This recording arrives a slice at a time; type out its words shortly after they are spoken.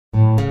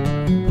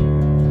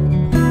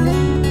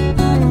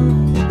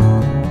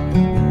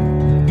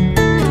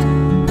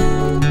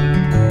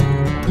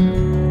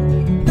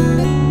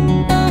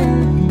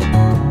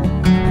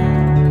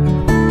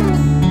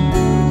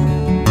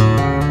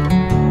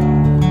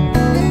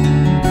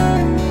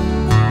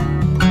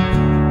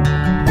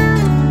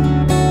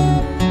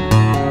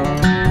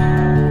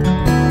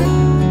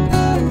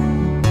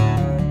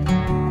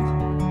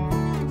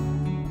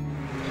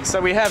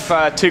So we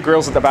have two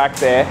grills at the back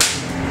there,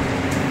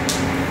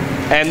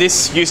 and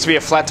this used to be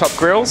a flat top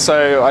grill,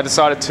 so I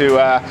decided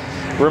to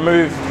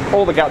remove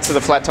all the guts of the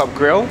flat top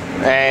grill,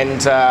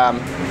 and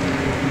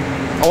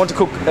I want to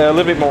cook a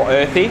little bit more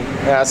earthy,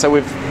 so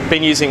we've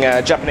been using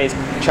a Japanese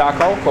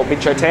charcoal called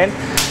Bichoten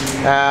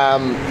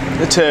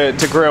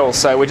to grill.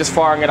 So we're just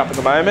firing it up at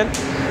the moment,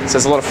 so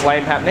there's a lot of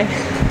flame happening,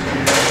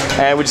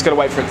 and we just got to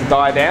wait for it to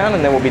die down,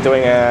 and then we'll be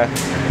doing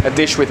a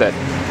dish with it.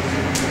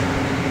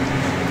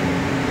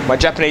 My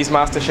Japanese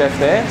master chef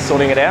there,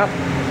 sorting it out.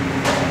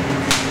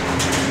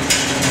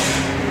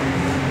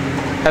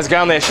 How's it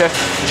going there, Chef?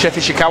 Chef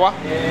Ishikawa?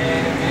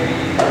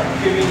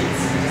 Yeah, maybe 2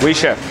 minutes. Oui,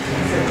 Chef.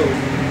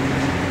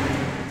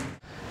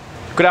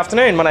 Good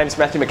afternoon, my name is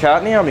Mathew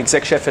Macartney. I'm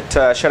exec chef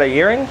at Chateau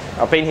Yering.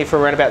 I've been here for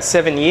around about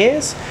 7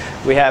 years.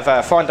 We have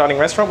a fine dining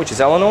restaurant, which is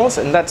Eleonores,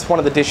 and that's one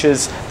of the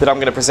dishes that I'm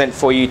going to present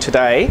for you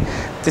today.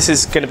 This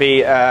is going to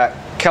be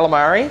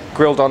calamari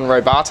grilled on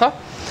robata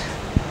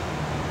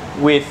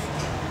with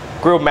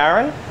grilled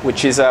Marron,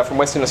 which is from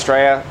Western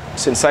Australia,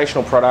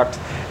 sensational product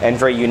and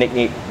very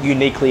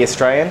uniquely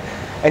Australian,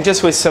 and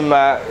just with some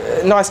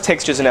nice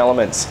textures and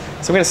elements. So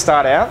I'm going to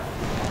start out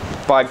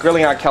by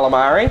grilling our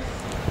calamari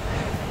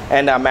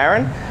and our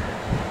Marron.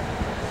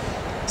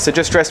 So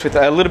just dressed with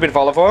a little bit of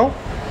olive oil.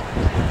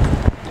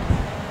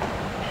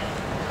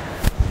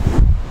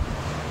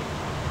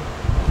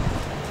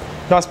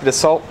 Nice bit of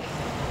salt.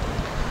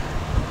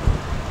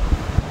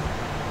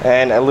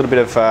 And a little bit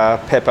of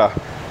pepper.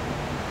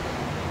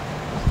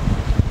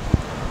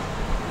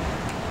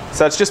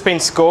 So it's just been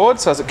scored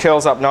so as it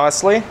curls up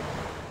nicely.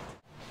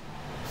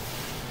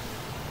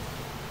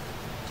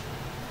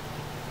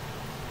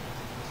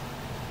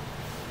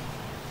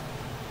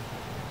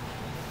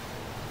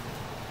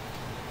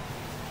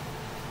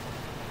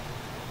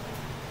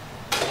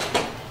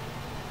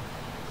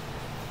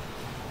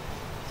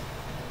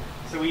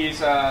 So we use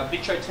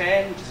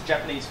Bichoten, which is a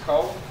Japanese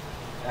coal.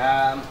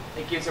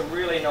 It gives a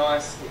really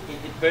nice,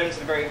 it burns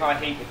at a very high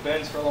heat, it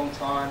burns for a long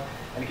time,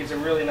 and it gives a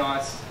really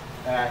nice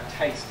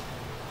taste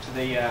to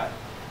the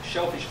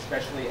shellfish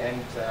especially, and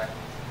the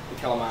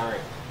calamari.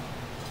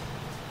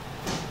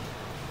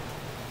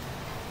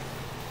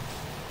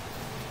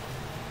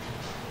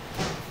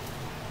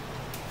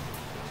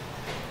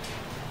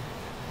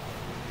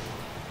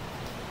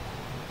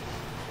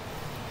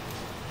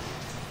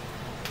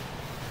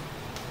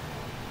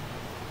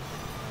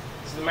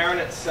 So the Marron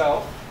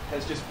itself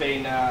has just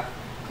been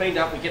cleaned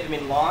up. We get them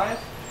in live.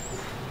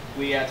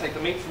 We take the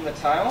meat from the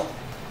tail,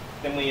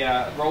 then we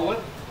roll it,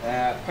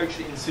 poach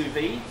it in sous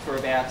vide for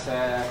about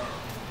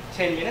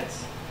 10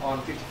 minutes on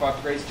 55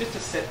 degrees, just to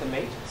set the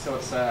meat so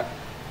it's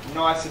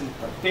nice and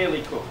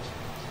fairly cooked.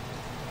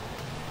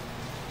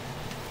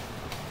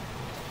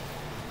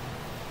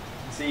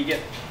 So you get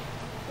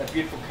that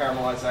beautiful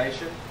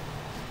caramelisation.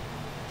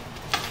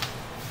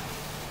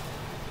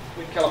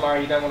 With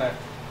calamari, you don't want to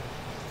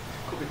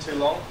cook it too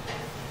long,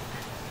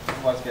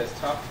 otherwise it gets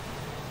tough.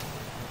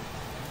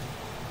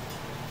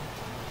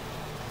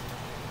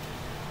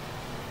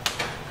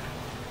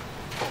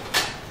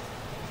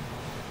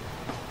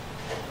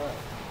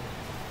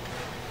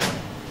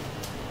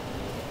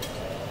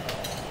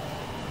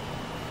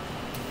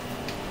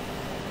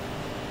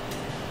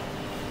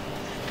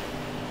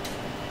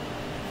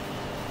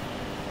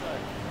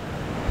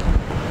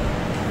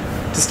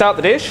 To start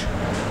the dish,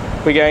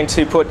 we're going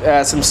to put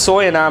some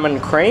soy and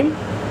almond cream,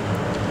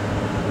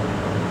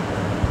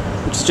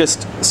 which is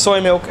just soy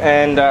milk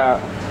and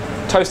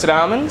toasted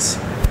almonds,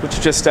 which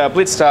are just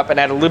blitzed up, and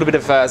add a little bit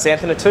of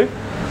xanthan or two,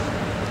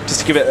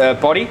 just to give it a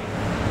body.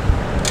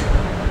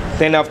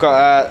 Then I've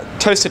got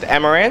toasted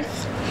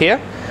amaranth here,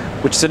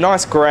 which is a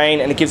nice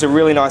grain, and it gives a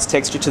really nice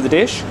texture to the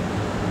dish.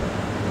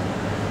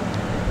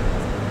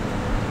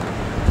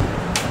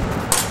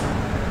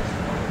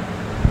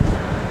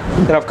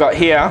 Then I've got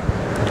here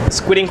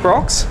squid ink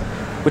rocks,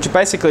 which are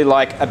basically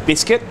like a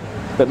biscuit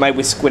but made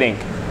with squid ink.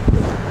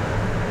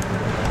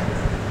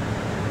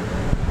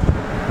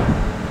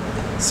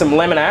 Some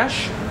lemon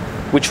ash,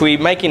 which we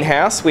make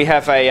in-house. We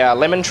have a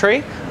lemon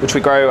tree, which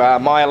we grow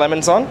Maya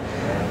lemons on,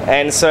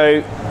 and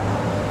so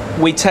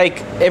we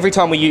take, every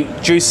time we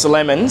juice the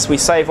lemons, we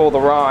save all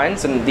the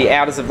rinds and the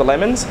outers of the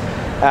lemons,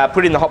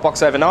 put it in the hot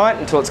box overnight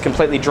until it's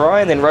completely dry,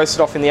 and then roast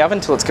it off in the oven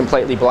until it's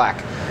completely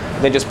black.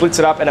 And then just blitz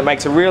it up, and it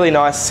makes a really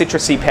nice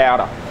citrusy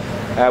powder,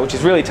 which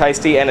is really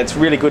tasty, and it's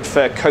really good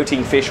for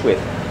coating fish with.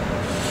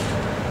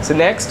 So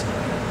next,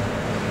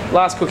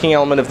 last cooking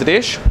element of the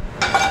dish,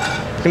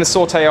 I'm going to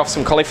saute off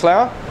some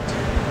cauliflower,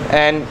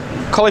 and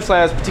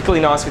cauliflower is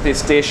particularly nice with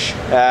this dish,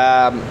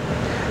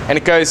 and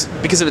it goes,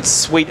 because of its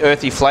sweet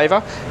earthy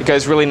flavour, it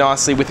goes really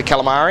nicely with the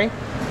calamari.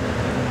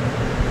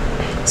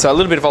 So a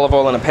little bit of olive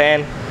oil in a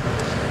pan,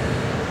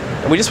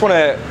 and we just want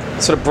to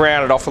sort of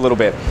brown it off a little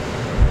bit.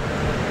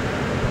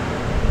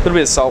 A little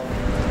bit of salt.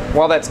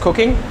 While that's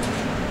cooking,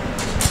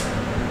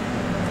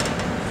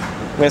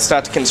 we're going to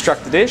start to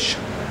construct the dish.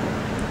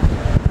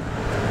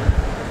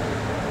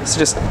 So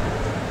just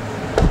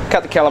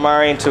cut the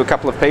calamari into a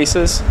couple of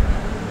pieces.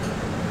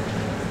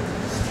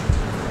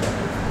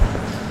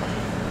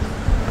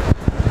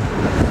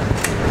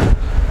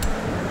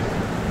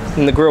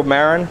 And the grilled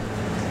Marron.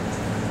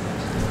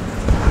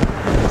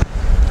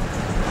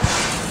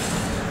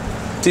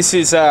 This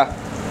is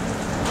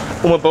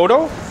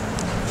Boulard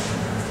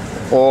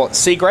or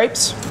sea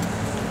grapes.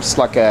 Just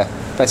like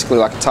basically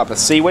like a type of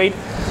seaweed,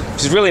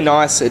 which is really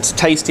nice. It's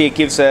tasty. It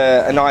gives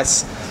a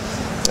nice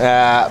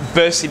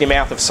burst in your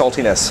mouth of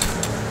saltiness.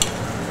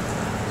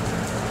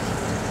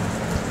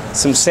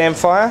 Some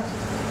samphire.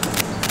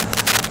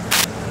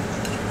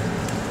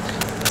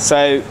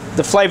 So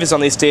the flavours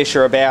on this dish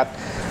are about,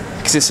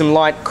 because there's some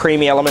light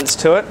creamy elements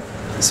to it,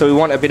 so we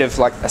want a bit of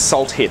like a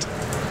salt hit.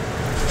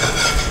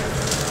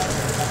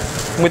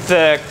 With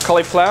the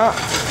cauliflower,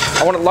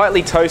 I want it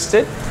lightly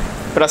toasted,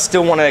 but I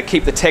still want to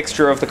keep the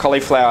texture of the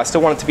cauliflower. I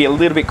still want it to be a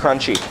little bit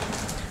crunchy.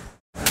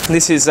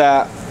 This is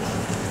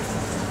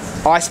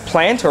ice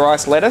plant or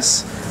ice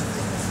lettuce,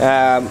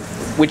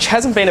 which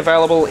hasn't been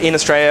available in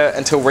Australia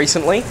until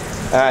recently.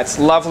 It's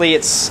lovely.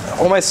 It's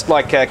almost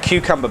like a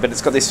cucumber, but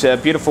it's got this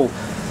beautiful,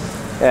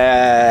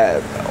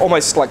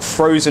 almost like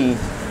frozen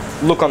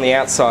look on the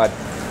outside.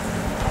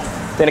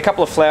 Then a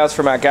couple of flowers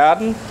from our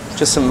garden,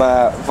 just some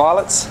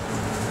violets.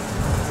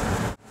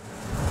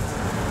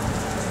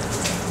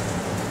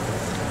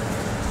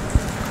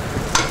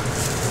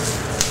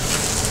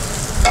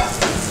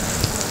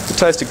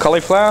 Toasted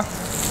cauliflower.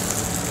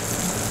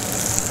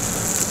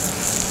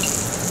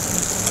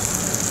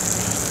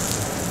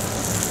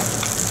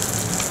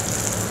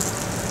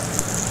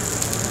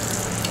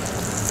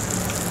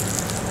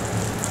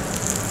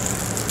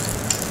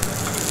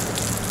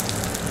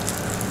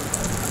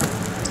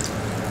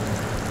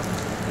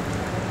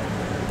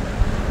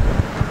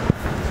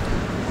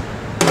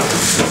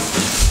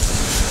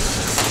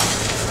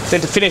 Then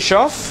to finish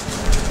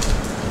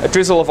off, a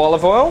drizzle of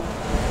olive oil.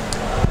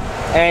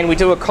 And we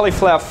do a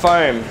cauliflower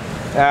foam.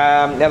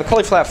 Now the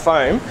cauliflower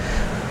foam,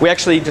 we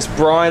actually just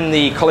brine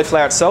the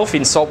cauliflower itself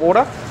in salt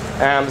water,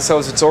 so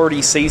as it's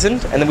already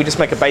seasoned, and then we just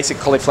make a basic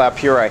cauliflower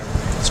puree.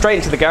 Straight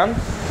into the gun,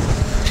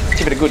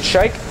 give it a good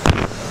shake.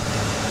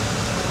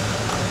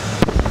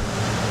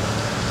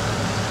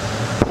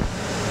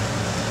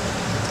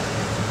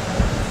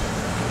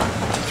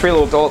 Three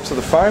little dollops of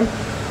the foam.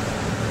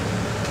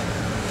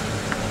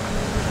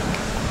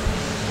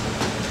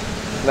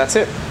 And that's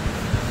it.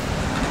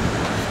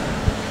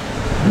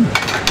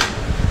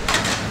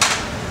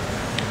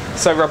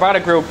 So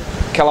grilled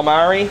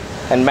Calamari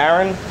and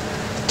Marron,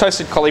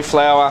 toasted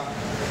cauliflower,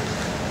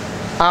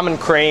 almond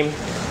cream,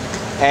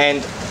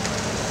 and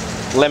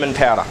lemon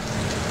powder.